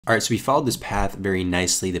All right, so we followed this path very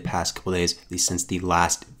nicely the past couple days, at least since the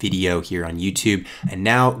last video here on YouTube. And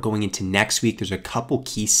now going into next week, there's a couple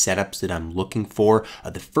key setups that I'm looking for.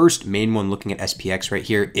 The first main one looking at SPX right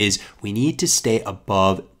here is we need to stay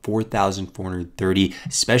above 4,430,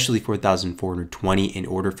 especially 4,420 in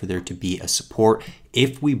order for there to be a support.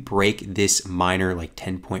 If we break this minor like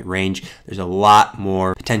 10-point range, there's a lot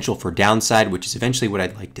more potential for downside, which is eventually what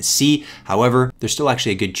I'd like to see. However, there's still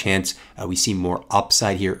actually a good chance we see more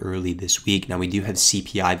upside here early this week. Now we do have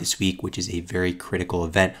CPI this week, which is a very critical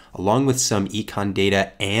event, along with some econ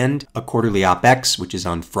data and a quarterly OPEX, which is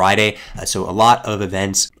on Friday. So a lot of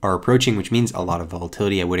events are approaching, which means a lot of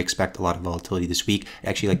volatility. I would expect a lot of volatility this week. I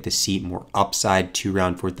actually like to see more upside to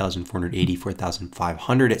around 4,480,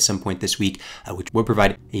 4,500 at some point this week, which would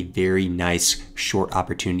provide a very nice short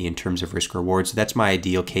opportunity in terms of risk reward. So that's my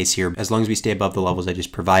ideal case here. As long as we stay above the levels I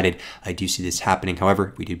just provided, I do see this happening. However,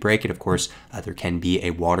 if we do break it, of course, there can be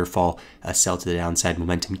a waterfall, a sell to the downside,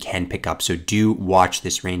 momentum can pick up. So do watch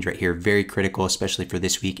this range right here. Very critical, especially for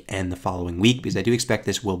this week and the following week, because I do expect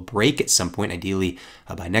this will break at some point, ideally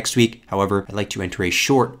by next week. However, I'd like to enter a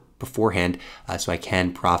short beforehand so I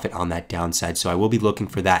can profit on that downside. So I will be looking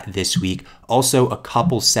for that this week. Also, a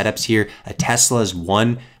couple setups here. Tesla is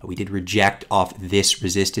one. We did reject off this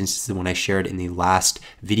resistance. This is the one I shared in the last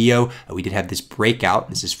video. We did have this breakout.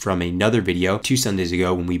 This is from another video 2 Sundays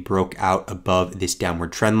ago when we broke out above this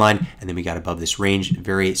downward trend line and then we got above this range.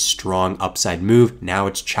 Very strong upside move. Now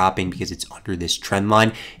it's chopping because it's under this trend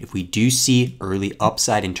line. If we do see early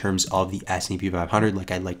upside in terms of the S&P 500,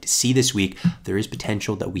 like I'd like to see this week, there is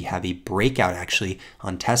potential that we have a breakout actually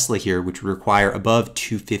on Tesla here, which would require above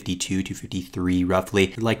 252, 253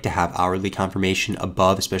 roughly. I'd like to have hourly confirmation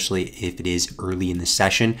above, especially if it is early in the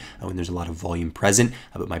session when there's a lot of volume present.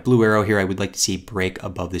 But my blue arrow here, I would like to see break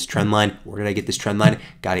above this trend line. Where did I get this trend line?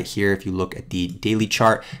 Got it here. If you look at the daily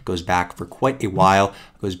chart, goes back for quite a while,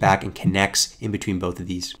 goes back and connects in between both of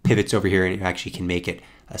these pivots over here, and you actually can make it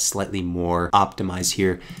slightly more optimized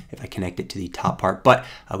here if I connect it to the top part. But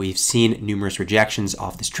we've seen numerous rejections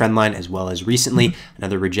off this trend line, as well as recently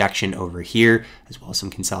another rejection over here, as well as some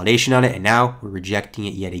consolidation on it, and now we're rejecting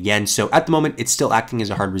it yet again. So at the moment, it's still acting as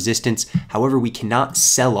a hard resistance. However, we cannot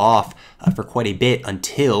sell off for quite a bit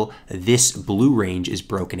until this blue range is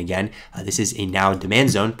broken again. This is a now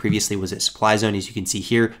demand zone. Previously was a supply zone. As you can see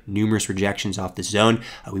here, numerous rejections off this zone.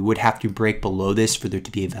 We would have to break below this for there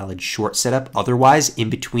to be a valid short setup. Otherwise, in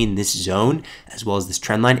between this zone as well as this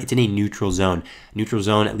trend line, it's in a neutral zone. Neutral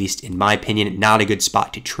zone, at least in my opinion, not a good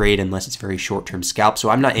spot to trade unless it's very short-term scalp.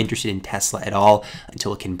 So I'm not interested in Tesla at all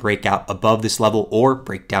until it can break out above this level or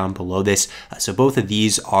break down below this. So both of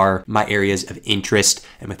these are my areas of interest,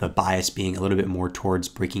 and with a bias being a little bit more towards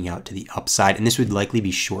breaking out to the upside. And this would likely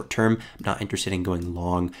be short-term. I'm not interested in going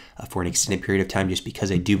long for an extended period of time, just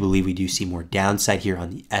because I do believe we do see more downside here on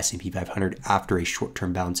the S&P 500 after a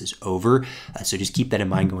short-term bounce is over. So just keep that in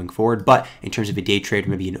mind going forward. But in terms of a day trade or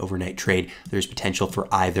maybe an overnight trade, there's potential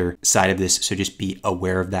for either side of this. So just be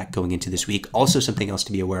aware of that going into this week. Also, something else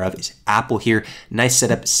to be aware of is Apple here. Nice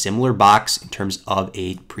setup, similar box in terms of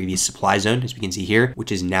a previous supply zone, as we can see here,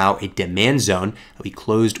 which is now a demand zone. We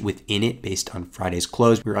closed within it based on Friday's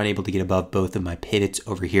close. We were unable to get above both of my pivots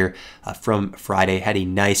over here from Friday. Had a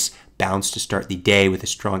nice bounce to start the day with a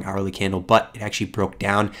strong hourly candle, but it actually broke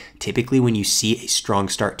down. Typically when you see a strong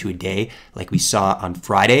start to a day, like we saw on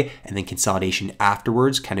Friday, and then consolidation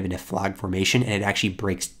afterwards, kind of in a flag formation, and it actually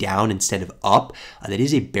breaks down instead of up, that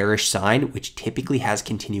is a bearish sign, which typically has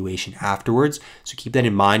continuation afterwards. So keep that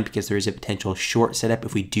in mind, because there is a potential short setup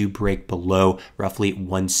if we do break below roughly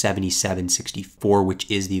 177.64, which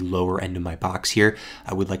is the lower end of my box here.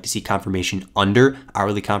 I would like to see confirmation under.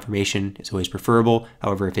 Hourly confirmation is always preferable.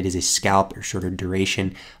 However, if it is a scalp or shorter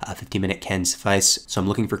duration, 15-minute can suffice. So I'm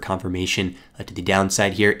looking for confirmation to the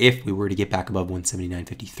downside here. If we were to get back above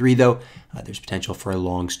 179.53 though, there's potential for a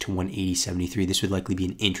longs to 180.73. This would likely be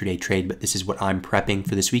an intraday trade, but this is what I'm prepping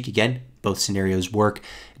for this week. Again, both scenarios work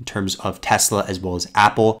in terms of Tesla as well as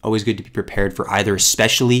Apple. Always good to be prepared for either,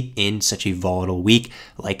 especially in such a volatile week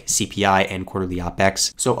like CPI and quarterly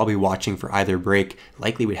OPEX. So I'll be watching for either break.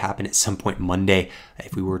 Likely would happen at some point Monday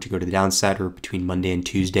if we were to go to the downside, or between Monday and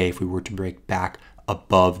Tuesday if we were to break back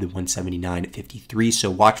above the 179.53. So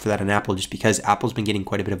watch for that on Apple, just because Apple's been getting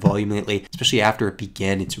quite a bit of volume lately, especially after it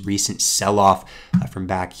began its recent sell-off from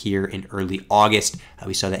back here in early August.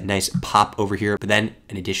 We saw that nice pop over here, but then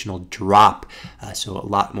an additional drop. So a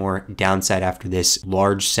lot more downside after this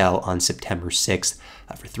large sell on September 6th.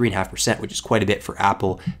 For 3.5%, which is quite a bit for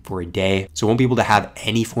Apple for a day. So won't be able to have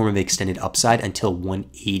any form of extended upside until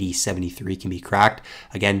 180.73 can be cracked.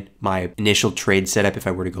 Again, my initial trade setup, if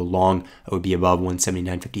I were to go long, it would be above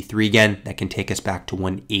 179.53 again. That can take us back to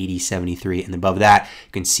 180.73, and above that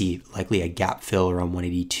you can see likely a gap fill around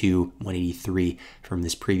 182, 183 from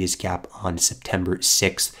this previous gap on September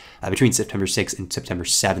 6th, between September 6th and September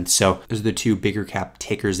 7th. So those are the two bigger cap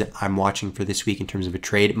tickers that I'm watching for this week in terms of a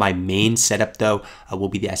trade. My main setup though will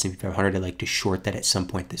be the S&P 500. I'd like to short that at some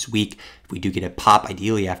point this week. If we do get a pop,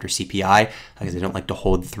 ideally after CPI, because I don't like to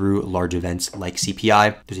hold through large events like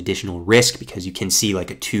CPI. There's additional risk because you can see like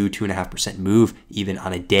a 2.5% move even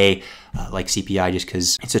on a day like CPI, just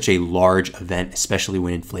because it's such a large event, especially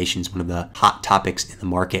when inflation is one of the hot topics in the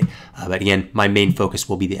market. But again, my main focus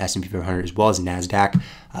will be the S&P 500 as well as NASDAQ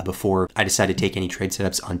before I decide to take any trade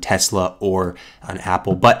setups on Tesla or on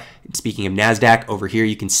Apple. But speaking of NASDAQ, over here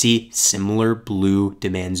you can see similar blue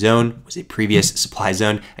demand zone was a previous supply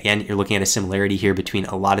zone. Again, you're looking at a similarity here between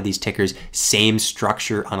a lot of these tickers, same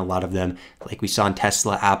structure on a lot of them, like we saw in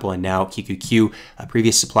Tesla, Apple, and now QQQ. A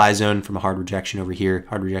previous supply zone from a hard rejection over here,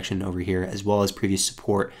 as well as previous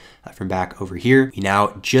support from back over here. We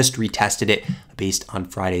now just retested it based on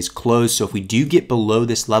Friday's close. So if we do get below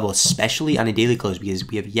this level, especially on a daily close, because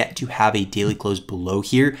we have yet to have a daily close below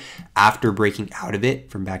here after breaking out of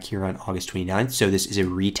it from back here on August 29th. So this is a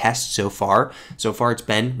retest so far. So far it's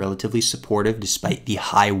been relatively supportive despite the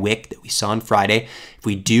high wick that we saw on Friday. If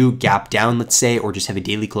we do gap down, let's say, or just have a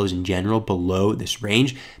daily close in general below this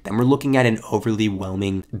range, then we're looking at an overly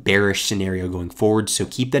whelming bearish scenario going forward. So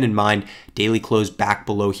keep that in mind. Daily close back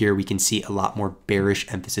below here, we can see a lot more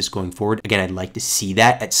bearish emphasis going forward. Again, I'd like to see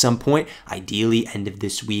that at some point, ideally end of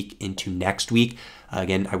this week into next week.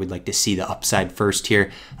 Again, I would like to see the upside first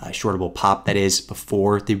here, shortable pop that is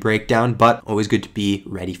before the breakdown, but always good to be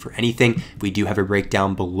ready for anything. If we do have a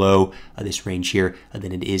breakdown below this range here,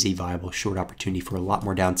 then it is a viable short opportunity for a lot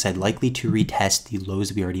more downside, likely to retest the lows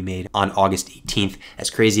that we already made on August 18th. As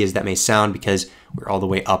crazy as that may sound, because we're all the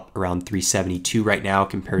way up around 372 right now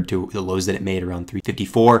compared to the lows that it made around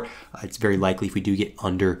 354. It's very likely if we do get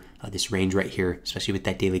under this range right here, especially with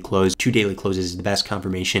that daily close, 2 daily closes is the best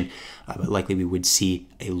confirmation, but likely we would see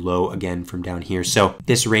a low again from down here. So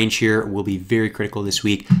this range here will be very critical this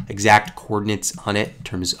week. Exact coordinates on it in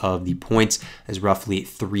terms of the points is roughly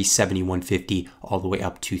 371.50 all the way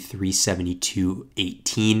up to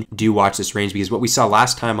 372.18. Do watch this range, because what we saw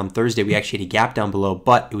last time on Thursday, we actually had a gap down below,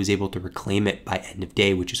 but it was able to reclaim it by end of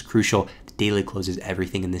day, which is crucial. The daily closes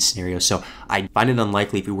everything in this scenario. So I find it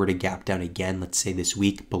unlikely if we were to gap down again, let's say this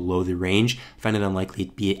week below the range, I find it unlikely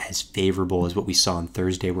to be as favorable as what we saw on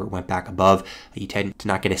Thursday where it went back above. You tend to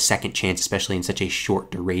not get a second chance, especially in such a short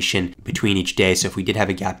duration between each day. So if we did have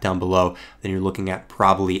a gap down below, then you're looking at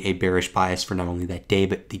probably a bearish bias for not only that day,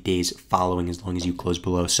 but the days following as long as you close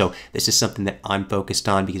below. So this is something that I'm focused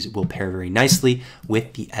on because it will pair very nicely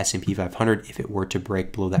with the S&P 500 if it were to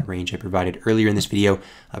break below that range I provided earlier in this video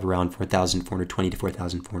of around 4,420 to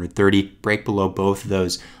 4,430. Break below both of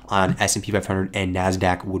those on S&P 500 and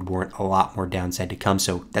NASDAQ would warrant a lot more downside to come.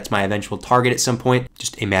 So that's my eventual target at some point.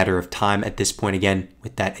 Just a matter of time at this point. Again,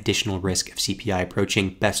 with that additional risk of CPI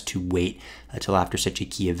approaching, best to wait until after such a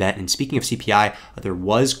key event. And speaking of CPI, there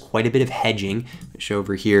was quite a bit of hedging. I'll show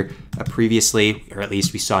over here previously, or at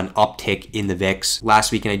least we saw an uptick in the VIX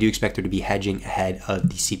last week, and I do expect there to be hedging ahead of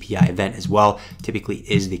the CPI event as well. Typically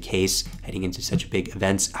is the case heading into such big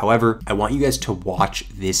events. However, I want you guys to watch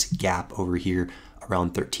this gap over here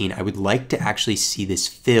around 13. I would like to actually see this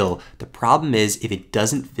fill. The problem is if it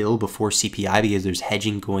doesn't fill before CPI because there's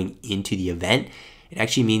hedging going into the event, it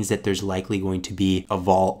actually means that there's likely going to be a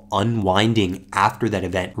vol unwinding after that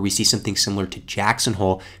event, where we see something similar to Jackson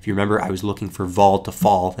Hole. If you remember, I was looking for vol to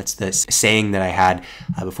fall. That's the saying that I had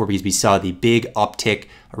before, because we saw the big uptick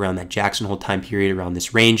around that Jackson Hole time period around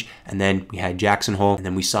this range, and then we had Jackson Hole, and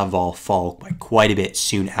then we saw vol fall by quite a bit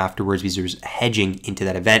soon afterwards because there was hedging into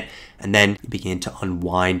that event, and then it began to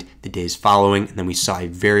unwind the days following, and then we saw a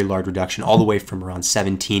very large reduction all the way from around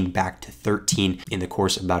 17 back to 13 in the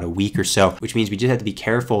course of about a week or so, which means we just have to be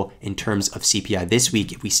careful in terms of CPI this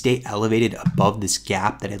week. If we stay elevated above this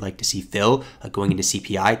gap that I'd like to see fill going into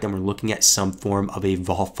CPI, then we're looking at some form of a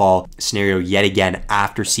vol fall scenario yet again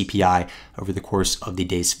after CPI over the course of the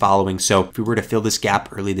days following. So if we were to fill this gap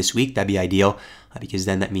early this week, that'd be ideal, because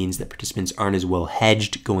then that means that participants aren't as well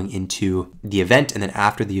hedged going into the event. And then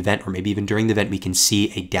after the event, or maybe even during the event, we can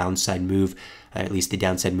see a downside move, at least the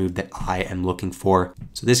downside move that I am looking for.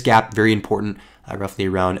 So this gap, very important, roughly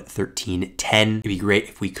around 13.10. It'd be great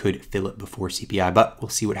if we could fill it before CPI, but we'll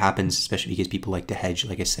see what happens, especially because people like to hedge,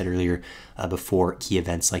 like I said earlier, before key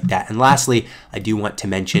events like that. And lastly, I do want to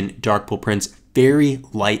mention dark pool prints. Very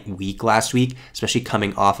light week last week, especially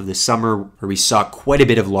coming off of the summer where we saw quite a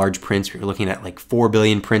bit of large prints. We were looking at like 4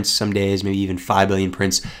 billion prints some days, maybe even 5 billion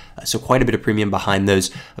prints. So quite a bit of premium behind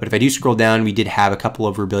those. But if I do scroll down, we did have a couple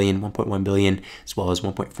over a billion, 1.1 billion, as well as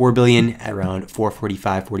 1.4 billion at around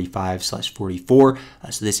 445.45/44.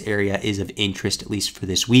 So this area is of interest, at least for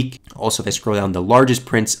this week. Also, if I scroll down, the largest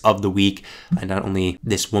prints of the week, not only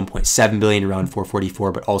this 1.7 billion around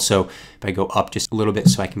 444, but also if I go up just a little bit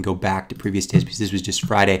so I can go back to previous days, because this was just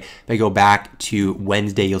Friday. If I go back to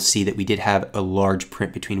Wednesday, you'll see that we did have a large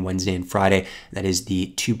print between Wednesday and Friday. That is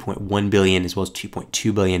the 2.1 billion as well as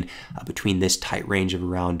 2.2 billion between this tight range of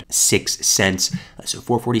around 6 cents. So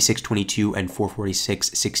 446.22 and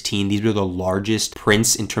 446.16. These were the largest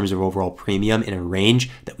prints in terms of overall premium in a range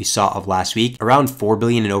that we saw of last week. Around 4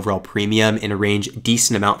 billion in overall premium in a range,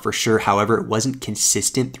 decent amount for sure. However, it wasn't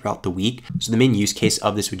consistent throughout the week. So the main use case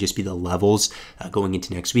of this would just be the levels going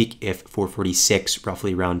into next week. If 446,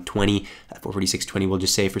 roughly around 20, 446.20, we'll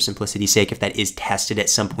just say for simplicity's sake, if that is tested at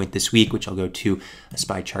some point this week, which I'll go to a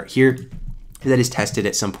SPY chart here. If that is tested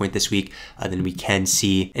at some point this week, then we can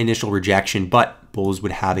see initial rejection, but bulls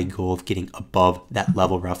would have a goal of getting above that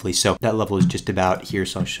level roughly. So that level is just about here.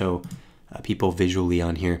 So I'll show people visually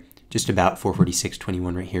on here, just about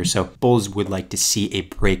 446.21 right here. So bulls would like to see a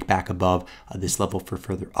break back above this level for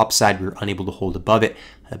further upside. We were unable to hold above it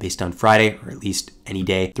based on Friday, or at least any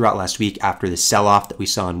day throughout last week after the sell-off that we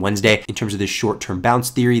saw on Wednesday. In terms of the short-term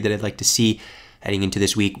bounce theory that I'd like to see heading into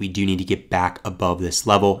this week, we do need to get back above this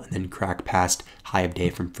level and then crack past high of day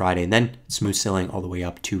from Friday, and then smooth sailing all the way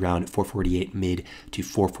up to around 448 mid to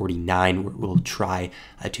 449, where we'll try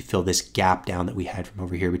to fill this gap down that we had from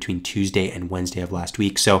over here between Tuesday and Wednesday of last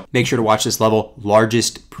week. So make sure to watch this level.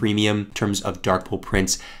 Largest premium in terms of dark pool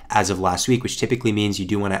prints as of last week, which typically means you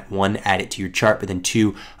do want to, one, add it to your chart, but then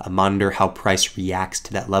two, monitor how price reacts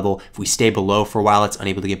to that level. If we stay below for a while, it's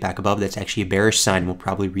unable to get back above, that's actually a bearish sign. We'll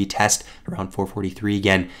probably retest around 443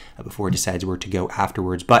 again before it decides where to go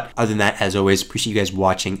afterwards. But other than that, as always, appreciate you guys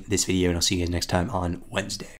watching this video, and I'll see you guys next time on Wednesday.